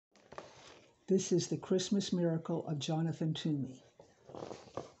This is the Christmas miracle of Jonathan Toomey.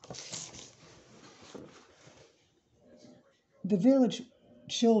 The village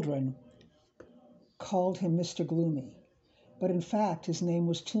children called him Mr. Gloomy, but in fact his name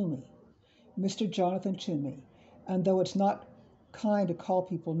was Toomey, Mr. Jonathan Toomey, and though it's not kind to call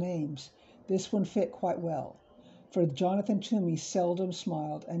people names, this one fit quite well, for Jonathan Toomey seldom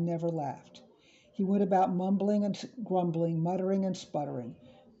smiled and never laughed. He went about mumbling and grumbling, muttering and sputtering,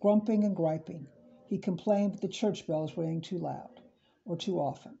 grumping and griping. He complained that the church bells rang too loud, or too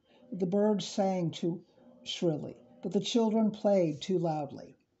often, that the birds sang too shrilly, that the children played too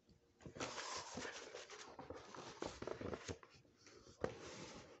loudly.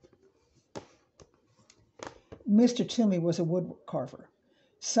 Mr. Toomey was a wood carver.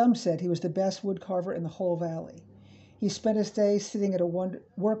 Some said he was the best wood carver in the whole valley. He spent his days sitting at a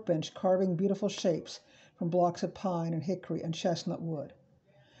workbench carving beautiful shapes from blocks of pine and hickory and chestnut wood.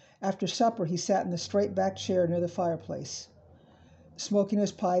 After supper, he sat in the straight-backed chair near the fireplace, smoking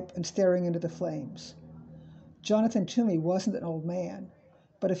his pipe and staring into the flames. Jonathan Toomey wasn't an old man,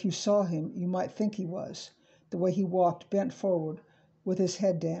 but if you saw him, you might think he was, the way he walked bent forward with his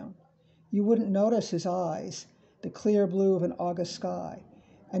head down. You wouldn't notice his eyes, the clear blue of an August sky,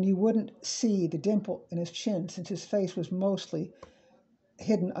 and you wouldn't see the dimple in his chin since his face was mostly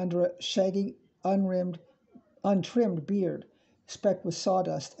hidden under a shaggy, untrimmed beard specked with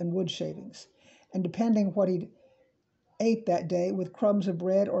sawdust and wood shavings, and depending what he ate that day, with crumbs of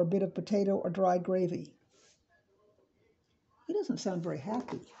bread or a bit of potato or dried gravy. He doesn't sound very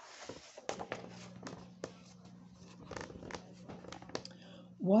happy.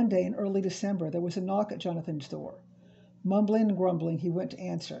 One day in early December, there was a knock at Jonathan's door. Mumbling and grumbling, he went to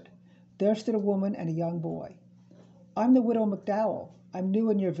answer it. There stood a woman and a young boy. "I'm the widow McDowell. I'm new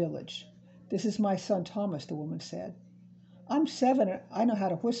in your village. This is my son Thomas," the woman said. "I'm 7 and I know how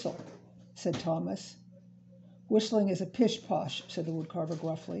to whistle," said Thomas. "Whistling is a pish-posh," said the woodcarver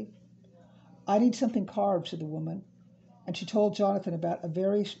gruffly. "I need something carved," said the woman, and she told Jonathan about a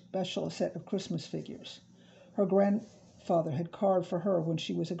very special set of Christmas figures her grandfather had carved for her when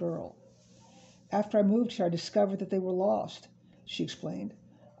she was a girl. "After I moved here, I discovered that they were lost," she explained.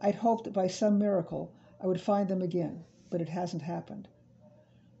 "I'd hoped that by some miracle I would find them again, but it hasn't happened."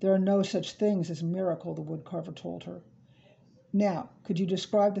 "There are no such things as a miracle," the woodcarver told her. "Now, could you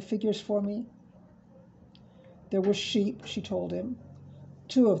describe the figures for me?" "There were sheep," she told him.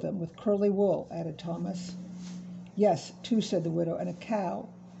 "2 of them, with curly wool," added Thomas. "Yes, 2," said the widow, "and a cow,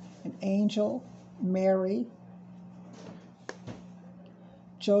 an angel, Mary,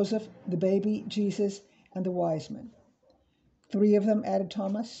 Joseph, the baby, Jesus, and the wise men." "3 of them," added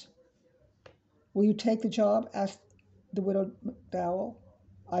Thomas. "Will you take the job?" asked the widow McDowell.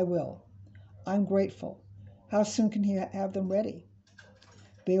 "I will." "I'm grateful. How soon can he have them ready?"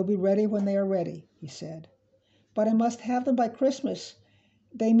 "They will be ready when they are ready," he said. "But I must have them by Christmas.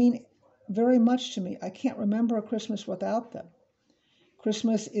 They mean very much to me. I can't remember a Christmas without them."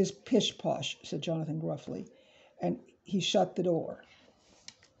 "Christmas is pish-posh," said Jonathan gruffly, and he shut the door.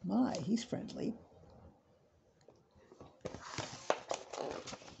 My, he's friendly.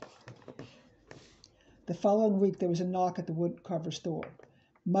 The following week there was a knock at the woodcarver's door.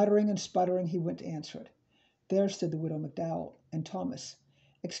 Muttering and sputtering, he went to answer it. There stood the widow McDowell and Thomas.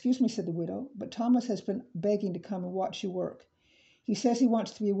 "Excuse me," said the widow, "but Thomas has been begging to come and watch you work. He says he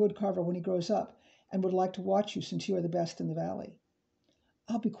wants to be a woodcarver when he grows up and would like to watch you since you are the best in the valley."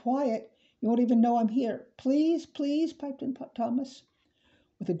 "I'll be quiet. You won't even know I'm here. Please, please," piped in Thomas.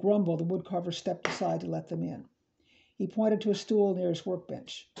 With a grumble, the woodcarver stepped aside to let them in. He pointed to a stool near his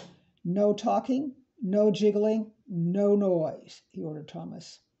workbench. "No talking, no jiggling, no noise," he ordered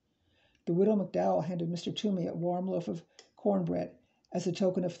Thomas. The widow McDowell handed Mr. Toomey a warm loaf of cornbread as a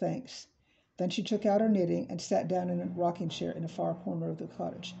token of thanks. Then she took out her knitting and sat down in a rocking chair in a far corner of the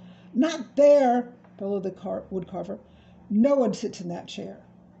cottage. "Not there!" bellowed the woodcarver. "No one sits in that chair."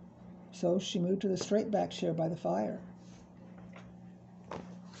 So she moved to the straight-backed chair by the fire.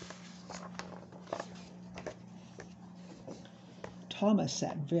 Thomas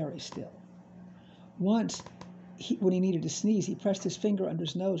sat very still. Once, when he needed to sneeze, he pressed his finger under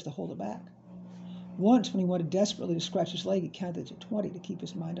his nose to hold it back. Once, when he wanted desperately to scratch his leg, he counted to 20 to keep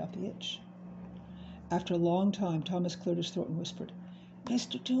his mind off the itch. After a long time, Thomas cleared his throat and whispered,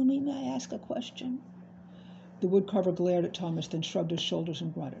 "Mr. Toomey, may I ask a question?" The woodcarver glared at Thomas, then shrugged his shoulders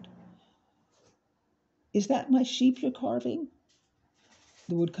and grunted. "Is that my sheep you're carving?"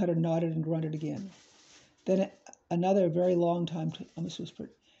 The woodcutter nodded and grunted again. Then another very long time, Thomas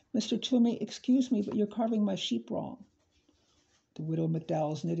whispered, "Mr. Toomey, excuse me, but you're carving my sheep wrong." The widow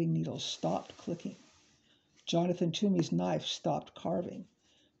McDowell's knitting needles stopped clicking. Jonathan Toomey's knife stopped carving.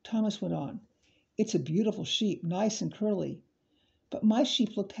 Thomas went on, It's a beautiful sheep, nice and curly, but my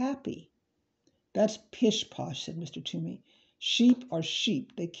sheep looked happy. That's pish-posh, said Mr. Toomey. Sheep are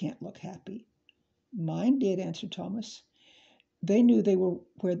sheep. They can't look happy. Mine did, answered Thomas. They knew they were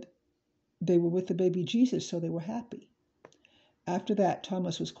with the baby Jesus, so they were happy. After that,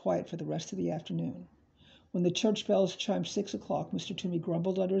 Thomas was quiet for the rest of the afternoon. When the church bells chimed 6 o'clock, Mr. Toomey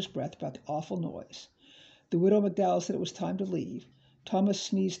grumbled under his breath about the awful noise. The widow McDowell said it was time to leave. Thomas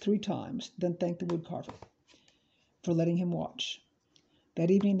sneezed 3 times, then thanked the woodcarver for letting him watch.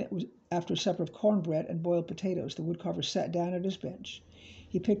 That evening, that was after a supper of cornbread and boiled potatoes, the woodcarver sat down at his bench.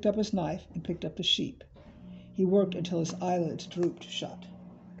 He picked up his knife and picked up the sheep. He worked until his eyelids drooped shut.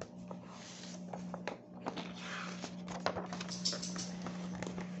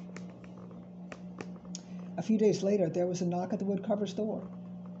 A few days later, there was a knock at the woodcarver's door.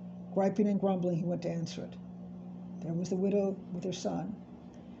 Griping and grumbling, he went to answer it. There was the widow with her son.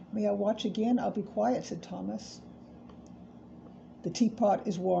 May I watch again? I'll be quiet, said Thomas. The teapot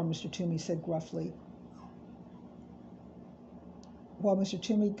is warm, Mr. Toomey said gruffly. While Mr.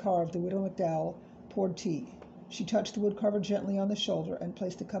 Toomey carved, the widow McDowell poured tea. She touched the woodcarver gently on the shoulder and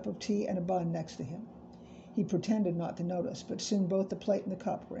placed a cup of tea and a bun next to him. He pretended not to notice, but soon both the plate and the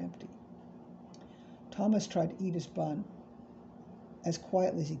cup were empty. Thomas tried to eat his bun as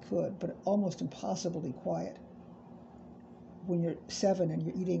quietly as he could, but almost impossibly quiet when you're 7 and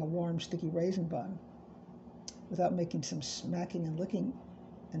you're eating a warm, sticky raisin bun without making some smacking and licking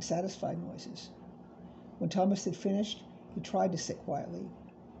and satisfied noises. When Thomas had finished, he tried to sit quietly.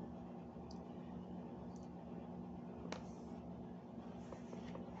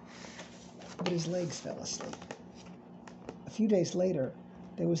 But his legs fell asleep. A few days later,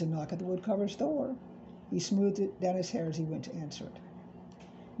 there was a knock at the woodcarver's door. He smoothed down his hair as he went to answer it.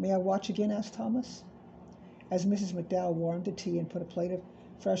 May I watch again? Asked Thomas. As Mrs. McDowell warmed the tea and put a plate of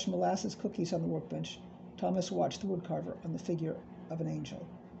fresh molasses cookies on the workbench, Thomas watched the woodcarver on the figure of an angel.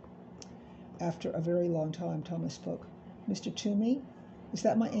 After a very long time, Thomas spoke. Mr. Toomey, is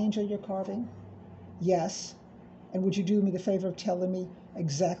that my angel you're carving? Yes. And would you do me the favor of telling me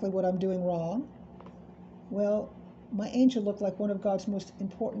exactly what I'm doing wrong? Well, my angel looked like one of God's most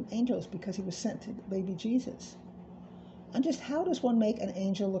important angels because he was sent to baby Jesus. And just how does one make an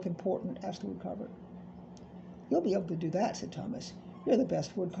angel look important? Asked the woodcarver. You'll be able to do that, said Thomas. You're the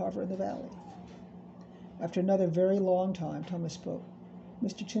best woodcarver in the valley. After another very long time, Thomas spoke.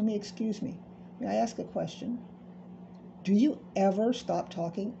 Mr. Toomey, excuse me. May I ask a question? Do you ever stop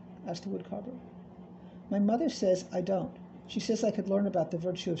talking? Asked the woodcarver. My mother says I don't. She says I could learn about the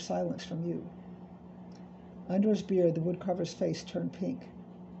virtue of silence from you. Under his beard, the woodcarver's face turned pink.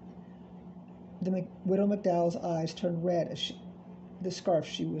 The widow McDowell's eyes turned red as the scarf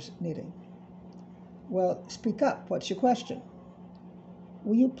she was knitting. Well, speak up. What's your question?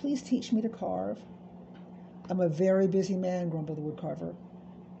 Will you please teach me to carve? I'm a very busy man, grumbled the woodcarver.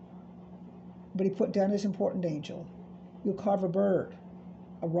 But he put down his important angel. You'll carve a bird.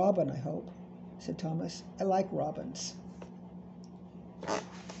 A robin, I hope, said Thomas. I like robins.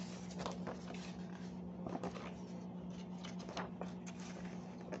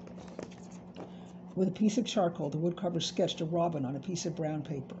 With a piece of charcoal, the woodcarver sketched a robin on a piece of brown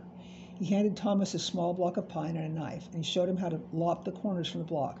paper. He handed Thomas a small block of pine and a knife, and he showed him how to lop the corners from the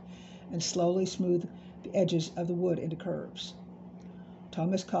block and slowly smooth the edges of the wood into curves.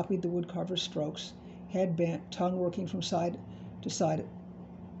 Thomas copied the woodcarver's strokes, head bent, tongue working from side to side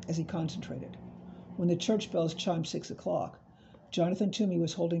as he concentrated. When the church bells chimed 6 o'clock, Jonathan Toomey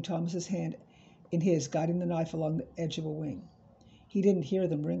was holding Thomas's hand in his, guiding the knife along the edge of a wing. He didn't hear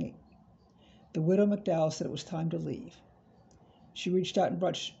them ringing. The widow McDowell said it was time to leave. She reached out and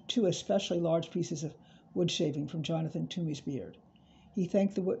brought 2 especially large pieces of wood shaving from Jonathan Toomey's beard. He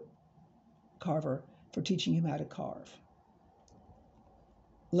thanked the woodcarver for teaching him how to carve.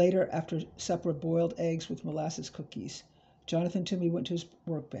 Later, after supper of boiled eggs with molasses cookies, Jonathan Toomey went to his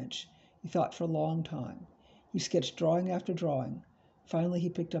workbench. He thought for a long time. He sketched drawing after drawing. Finally, he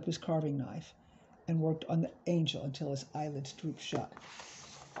picked up his carving knife and worked on the angel until his eyelids drooped shut.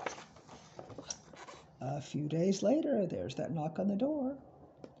 A few days later, there's that knock on the door.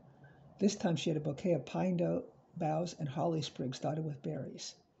 This time she had a bouquet of pine boughs and holly sprigs dotted with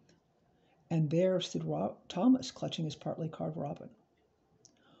berries. And there stood Thomas, clutching his partly carved robin.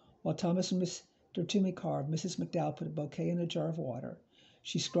 While Thomas and Mr. Toomey carved, Mrs. McDowell put a bouquet in a jar of water.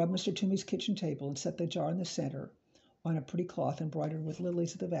 She scrubbed Mr. Toomey's kitchen table and set the jar in the center on a pretty cloth embroidered with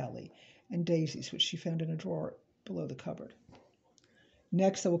lilies of the valley and daisies, which she found in a drawer below the cupboard.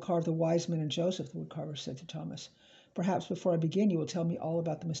 Next, I will carve the wise men and Joseph, the woodcarver said to Thomas. Perhaps before I begin, you will tell me all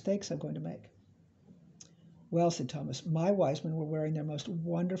about the mistakes I'm going to make. Well, said Thomas, my wise men were wearing their most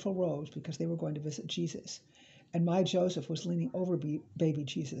wonderful robes because they were going to visit Jesus. And my Joseph was leaning over baby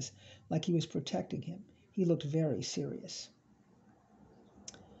Jesus like he was protecting him. He looked very serious.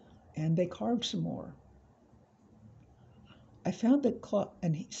 And they carved some more. I found the cloth,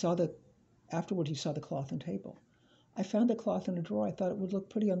 and afterward he saw the cloth and table. I found the cloth in a drawer. I thought it would look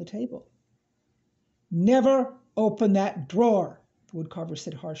pretty on the table. Never open that drawer, the woodcarver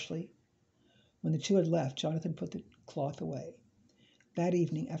said harshly. When the two had left, Jonathan put the cloth away. That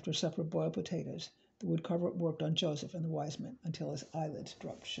evening, after a supper of boiled potatoes, the woodcarver worked on Joseph and the wise men until his eyelids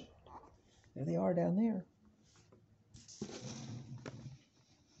dropped shut. There they are down there.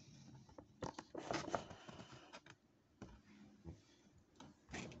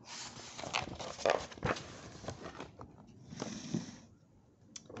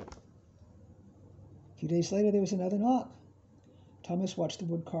 A few days later, there was another knock. Thomas watched the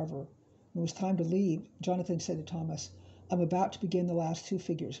woodcarver. When it was time to leave, Jonathan said to Thomas, I'm about to begin the last two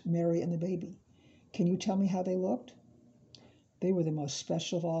figures, Mary and the baby. Can you tell me how they looked? They were the most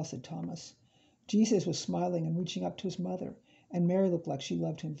special of all, said Thomas. Jesus was smiling and reaching up to his mother, and Mary looked like she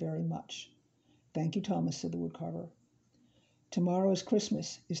loved him very much. Thank you, Thomas, said the woodcarver. Tomorrow is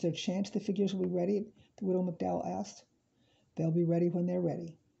Christmas. Is there a chance the figures will be ready? The widow McDowell asked. They'll be ready when they're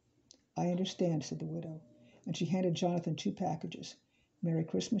ready. I understand, said the widow, and she handed Jonathan two packages. Merry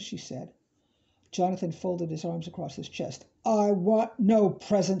Christmas, she said. Jonathan folded his arms across his chest. I want no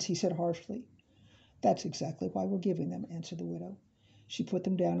presents, he said harshly. That's exactly why we're giving them, answered the widow. She put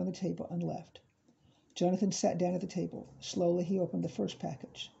them down on the table and left. Jonathan sat down at the table. Slowly he opened the first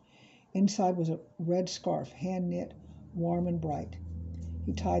package. Inside was a red scarf, hand-knit, warm and bright.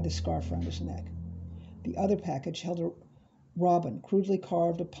 He tied the scarf around his neck. The other package held a robin, crudely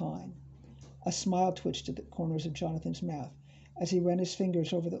carved of pine. A smile twitched at the corners of Jonathan's mouth as he ran his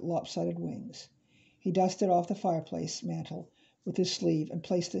fingers over the lopsided wings. He dusted off the fireplace mantel with his sleeve and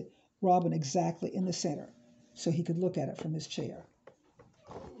placed the robin exactly in the center so he could look at it from his chair.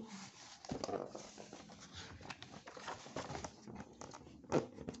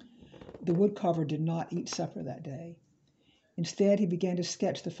 The woodcarver did not eat supper that day. Instead, he began to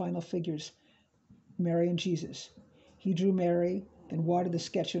sketch the final figures, Mary and Jesus. He drew Mary, then watered the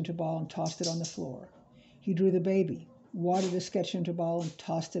sketch into a ball and tossed it on the floor. He drew the baby, watered the sketch into a ball and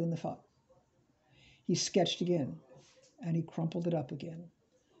tossed it in the fire. He sketched again, and he crumpled it up again.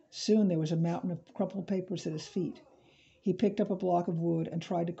 Soon there was a mountain of crumpled papers at his feet. He picked up a block of wood and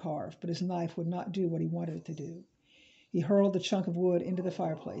tried to carve, but his knife would not do what he wanted it to do. He hurled the chunk of wood into the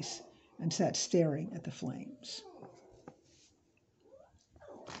fireplace and sat staring at the flames.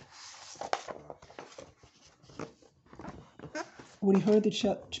 When he heard the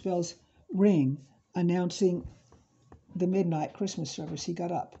church bells ring, announcing the midnight Christmas service, he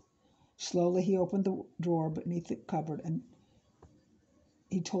got up. Slowly he opened the drawer beneath the cupboard and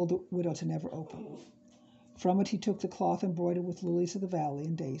he told the widow to never open. From it he took the cloth embroidered with lilies of the valley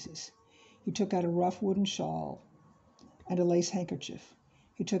and daisies. He took out a rough wooden shawl and a lace handkerchief.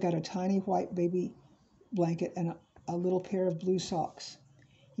 He took out a tiny white baby blanket and a little pair of blue socks.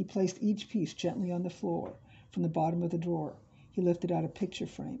 He placed each piece gently on the floor from the bottom of the drawer. He lifted out a picture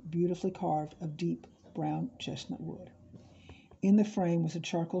frame, beautifully carved of deep brown chestnut wood. In the frame was a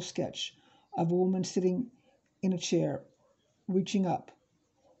charcoal sketch of a woman sitting in a chair, reaching up.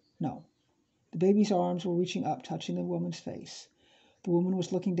 No, the baby's arms were reaching up, touching the woman's face. The woman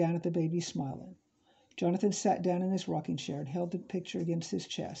was looking down at the baby, smiling. Jonathan sat down in his rocking chair and held the picture against his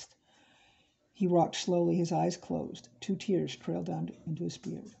chest. He rocked slowly, his eyes closed. 2 tears trailed down into his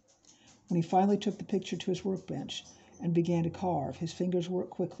beard. When he finally took the picture to his workbench and began to carve, his fingers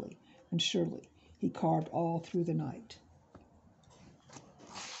worked quickly and surely. He carved all through the night.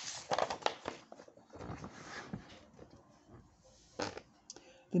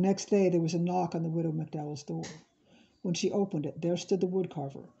 The next day there was a knock on the widow McDowell's door. When she opened it, there stood the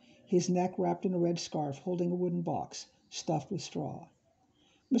woodcarver, his neck wrapped in a red scarf, holding a wooden box stuffed with straw.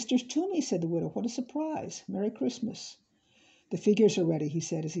 Mr. Toomey, said the widow, what a surprise. Merry Christmas. The figures are ready, he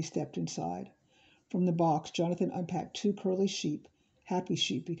said as he stepped inside. From the box, Jonathan unpacked 2 curly sheep, happy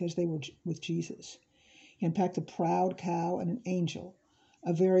sheep because they were with Jesus. He unpacked a proud cow and an angel,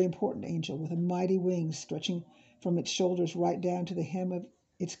 a very important angel with a mighty wings stretching from its shoulders right down to the hem of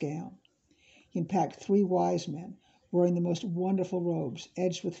its gown. He unpacked 3 wise men, wearing the most wonderful robes,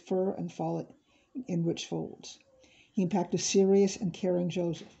 edged with fur and falling in rich folds. He unpacked a serious and caring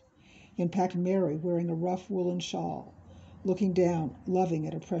Joseph. He unpacked Mary, wearing a rough woolen shawl, looking down, loving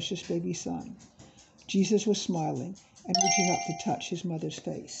at her precious baby son. Jesus was smiling and reaching up to touch his mother's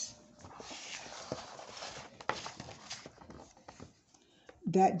face.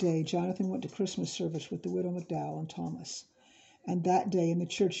 That day, Jonathan went to Christmas service with the widow McDowell and Thomas. And that day, in the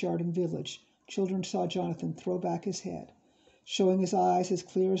churchyard and village, children saw Jonathan throw back his head, showing his eyes as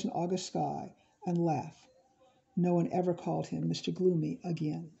clear as an August sky, and laugh. No one ever called him Mr. Gloomy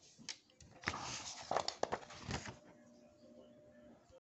again.